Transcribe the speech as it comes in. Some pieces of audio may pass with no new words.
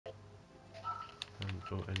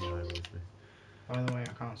brought any iron with me. By the way,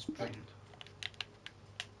 I can't sprint.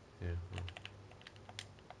 Yeah, well.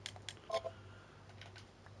 I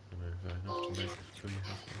don't know, is that enough to make this bloody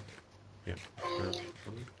happen? Yep.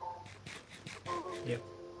 Yep.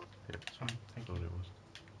 Yep. It's fine, thank you. Thought it was.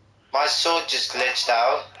 My sword just glitched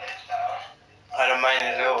out. I don't mind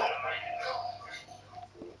it at all.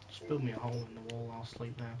 Just build me a hole in the wall, I'll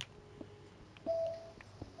sleep there.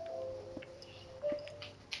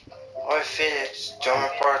 Oi Felix, join my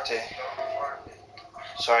party.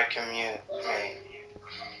 So I can mute me.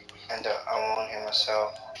 And I won't hear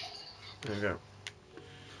myself. There we go.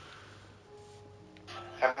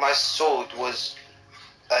 And my sword was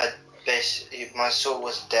my sword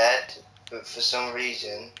was dead, but for some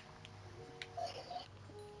reason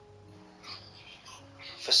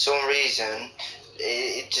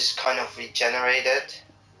it just kind of regenerated.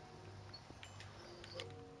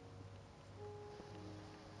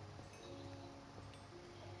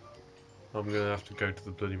 I'm gonna have to go to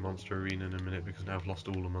the bloody monster arena in a minute because now I've lost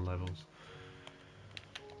all of my levels.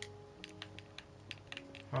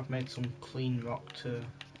 I've made some clean rock to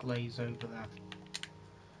glaze over that.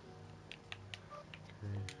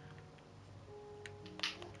 Okay.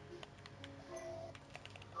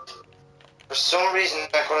 For some reason I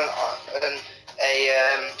got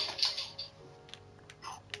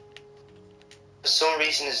for some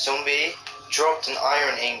reason a zombie dropped an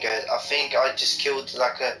iron ingot. I think I just killed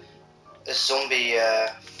like a zombie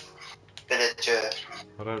villager.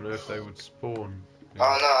 I don't know if they would spawn.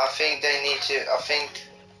 Oh no, I think they need to. I think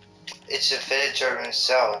it's a villager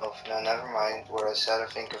himself. No, never mind what I said. I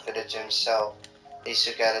think a villager himself needs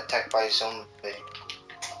to get attacked by a zombie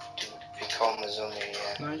to become a zombie.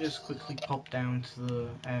 Yeah. Can I just quickly pop down to the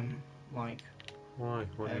like? Why?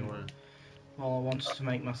 What do you want? Well, I wanted to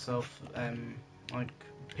make myself like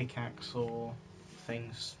pickaxe or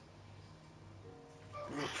things.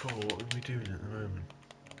 What for? What are we doing at the moment?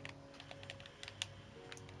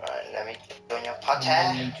 Right, let me join your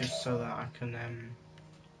Mainly party. just so that I can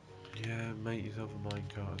Yeah, make yourself a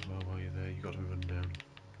minecart as well while you're there. You got to run down.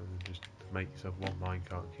 And then just make yourself one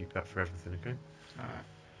minecart and keep that for everything, okay? Alright,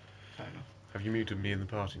 fair enough. Have you muted me in the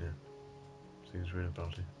party now? Seems we're in a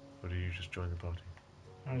party. Or do you just join the party?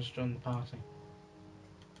 I just joined the party.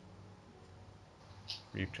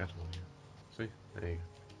 Mute chat on you. See? There you go.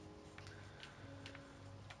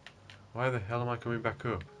 Why the hell am I coming back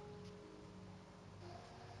up?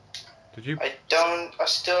 Did you I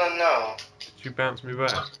still don't know. did you bounce me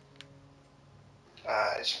back?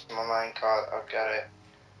 It's my minecart, I'll get it.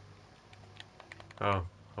 Oh,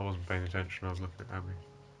 I wasn't paying attention, I was looking at Abby.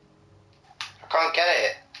 I can't get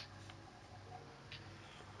it.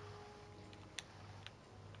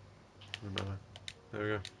 Doesn't matter. There we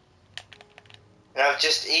go. And I've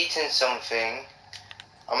just eaten something.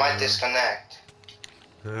 I might disconnect.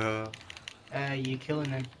 You're killing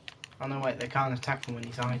him. Oh no, wait, they can't attack him when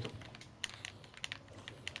he's idle.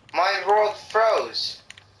 My world froze.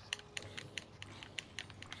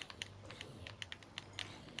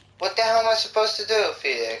 What the hell am I supposed to do,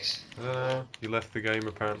 Felix? I don't know. You left the game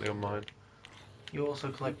apparently on mine. You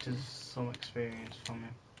also collected some experience from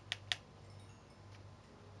him.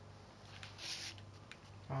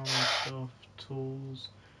 Farming stuff, tools,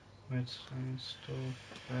 redstone stuff,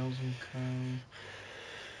 rails and comb,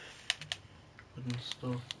 wooden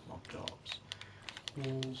stuff, mob jobs,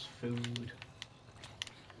 walls, food,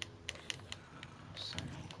 sand,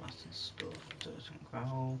 glass and stuff, dirt and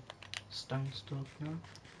gravel, stone stuff, no?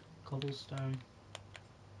 Cobblestone.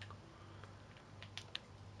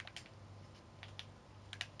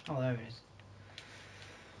 Oh, there it is.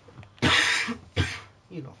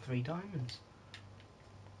 You got 3 diamonds.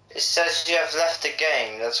 It says you have left the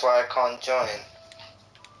game, that's why I can't join.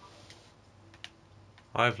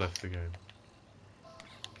 I've left the game.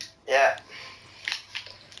 Yeah.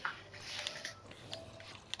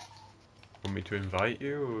 Want me to invite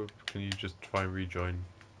you, or can you just try and rejoin?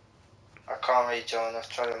 I can't rejoin, I've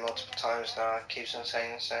tried it multiple times now, it keeps on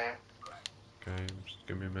saying the same. Okay, just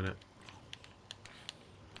give me a minute.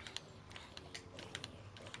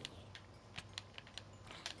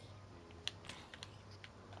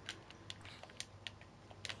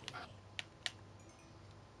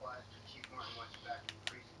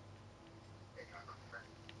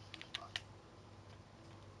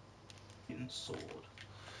 Sword.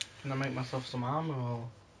 Can I make myself some armor or?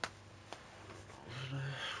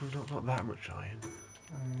 We've not got that much iron.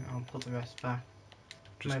 I'll put the rest back.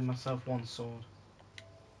 Just Made myself 1 sword.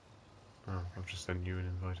 Oh, I've just sent you an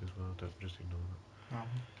invite as well. Don't just ignore that.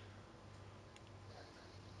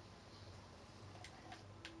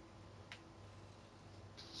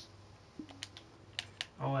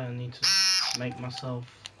 Oh wait, I need to make myself.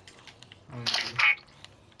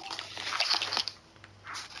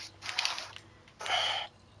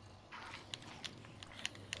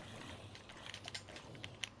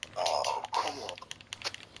 Oh, come on.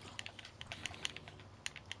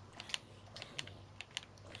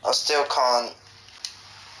 I still can't.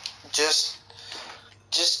 Just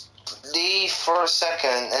leave for a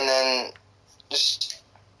second and then just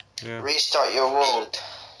restart your world.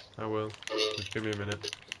 I will. Just give me a minute.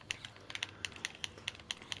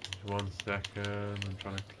 Just 1 second. I'm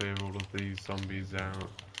trying to clear all of these zombies out.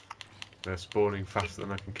 They're spawning faster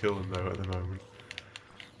than I can kill them though at the moment.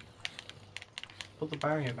 Put the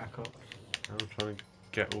barrier back up. I'm trying to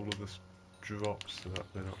get all of the drops so that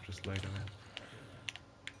they're not just laid around.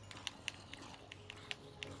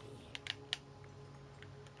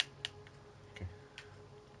 Okay.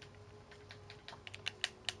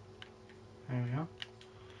 There we are.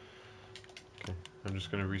 Okay, I'm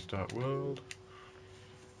just going to restart world.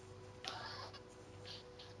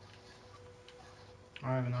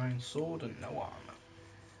 I have an iron sword and no armor.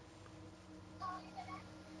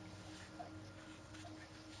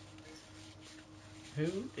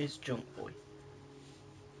 Who is Junk Boy?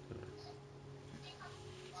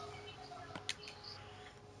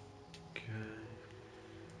 Okay.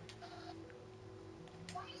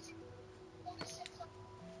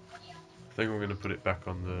 I think I'm going to put it back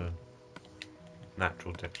on the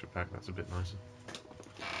natural texture pack. That's a bit nicer.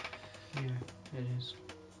 Yeah, it is.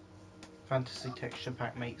 Fantasy texture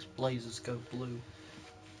pack makes blazers go blue.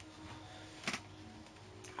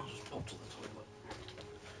 I'll just pop to the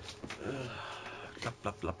toilet. Blah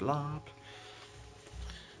blah blah blah.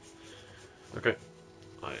 Okay,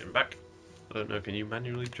 I am back. I don't know, can you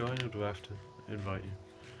manually join or do I have to invite you?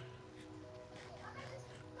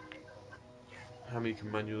 How many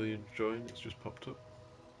can manually join? It's just popped up.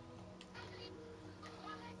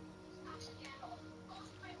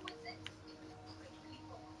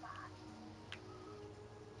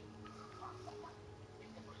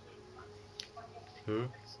 Who?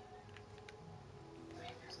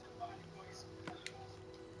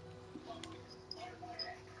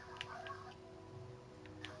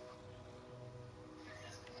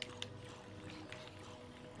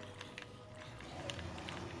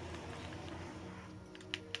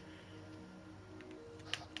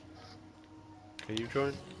 Can you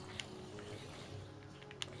join?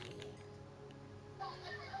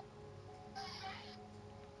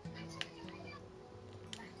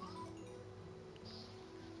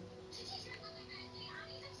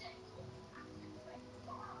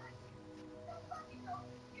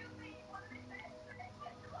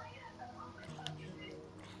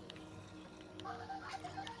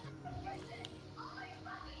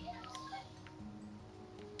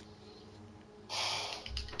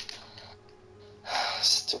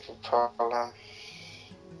 Stupid program.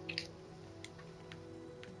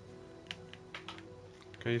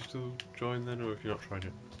 Can you still join then, or have you not tried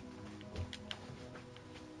it?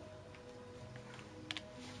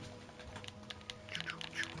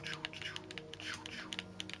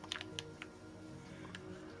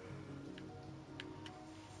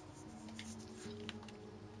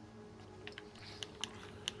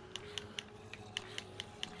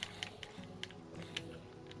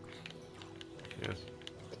 Yes.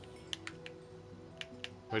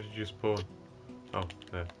 Where did you spawn? Oh,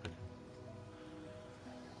 there. Okay.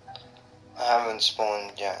 I haven't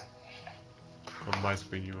spawned yet. On my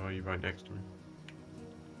screen you are, you're right next to me.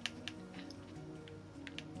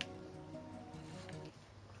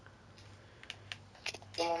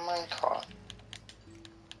 In my minecart.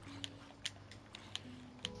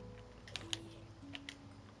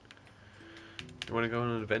 You want to go on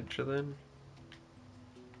an adventure then?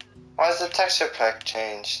 Why's the texture pack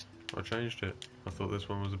changed? I changed it. I thought this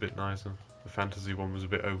one was a bit nicer. The fantasy one was a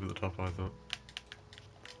bit over the top, I thought.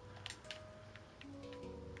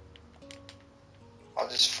 I'll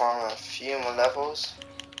just farm a few more levels.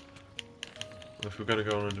 Well, if we're going to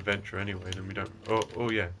go on an adventure anyway, then we don't... Oh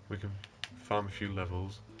yeah, we can farm a few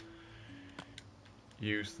levels.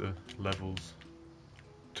 Use the levels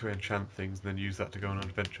to enchant things, and then use that to go on an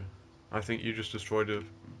adventure. I think you just destroyed a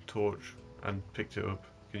torch and picked it up.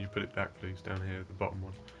 Can you put it back, please, down here, the bottom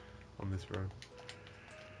one, on this row?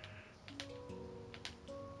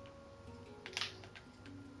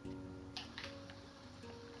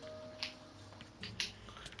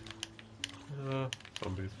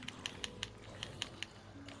 Zombies.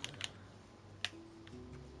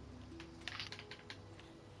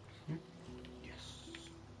 Yes.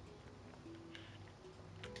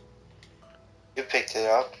 You picked it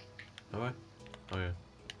up. Have I? Oh yeah.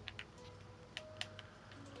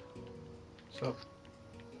 So,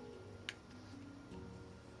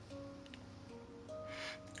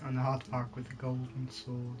 And a hard pack with a golden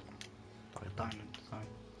sword. Diamond, sorry.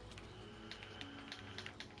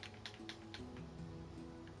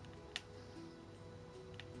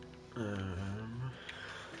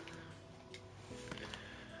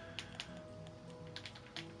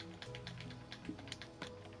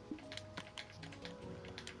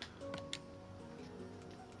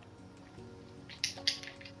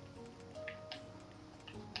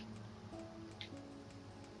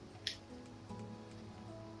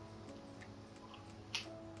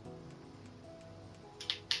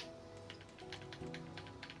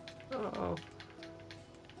 Oh.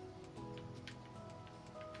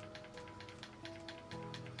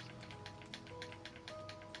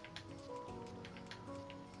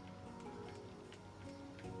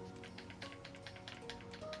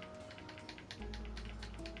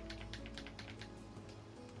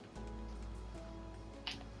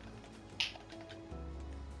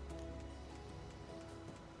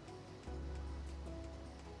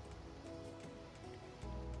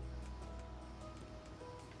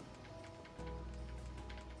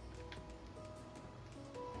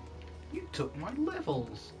 You took my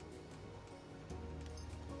levels.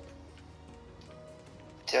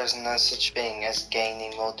 There's no such thing as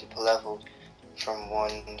gaining multiple levels from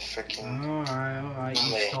one freaking. Alright, you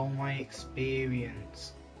Only. stole my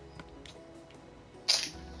experience.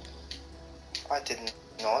 I did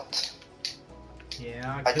not.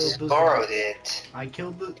 Yeah, I killed just the borrowed it. I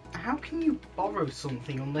killed the. How can you borrow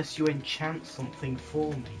something unless you enchant something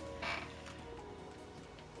for me?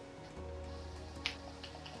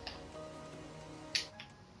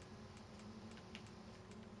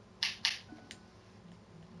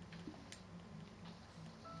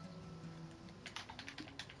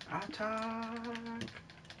 Attack!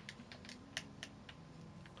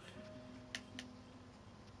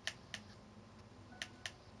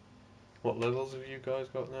 What levels have you guys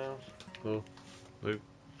got now? Oh, Luke,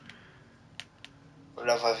 What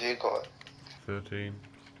level have you got? 13.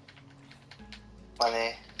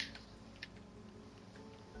 Money.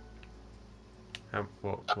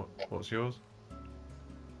 What's yours?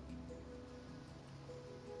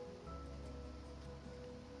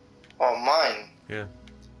 Oh, mine. Yeah.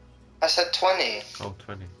 I said 20. Oh,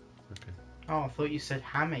 20. Okay. Oh, I thought you said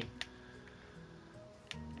hammy.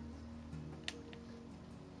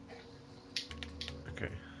 Okay.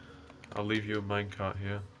 I'll leave you a minecart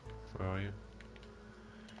here. Where are you?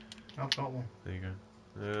 I've got one. There you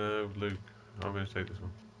go. Luke, I'm going to take this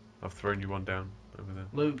one. I've thrown you one down over there.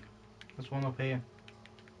 Luke, there's one up here.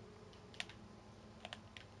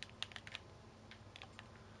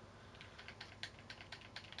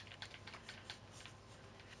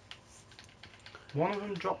 One of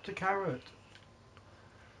them dropped a carrot.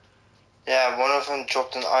 Yeah, one of them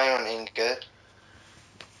dropped an iron ingot.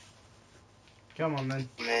 Come on then.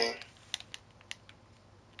 Me.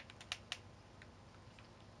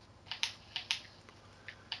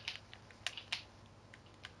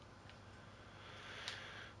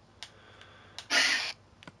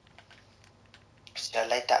 See you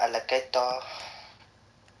later, alligator.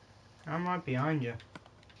 I'm right behind you.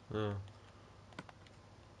 Oh.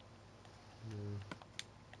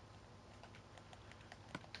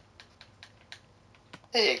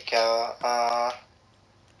 There you go.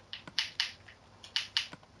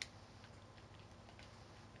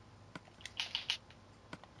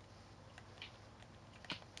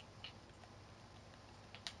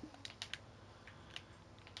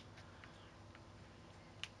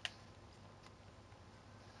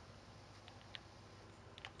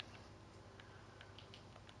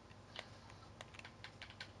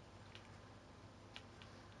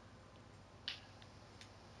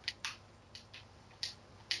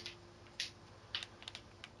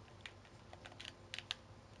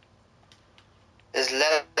 Is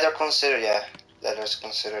leather considered? Yeah, leather is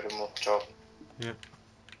considered a mock job. Yeah.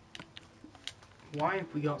 Why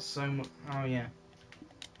have we got so much? Oh yeah.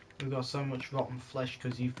 We've got so much rotten flesh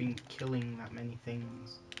because you've been killing that many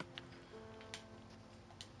things.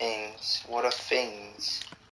 Things. What are things?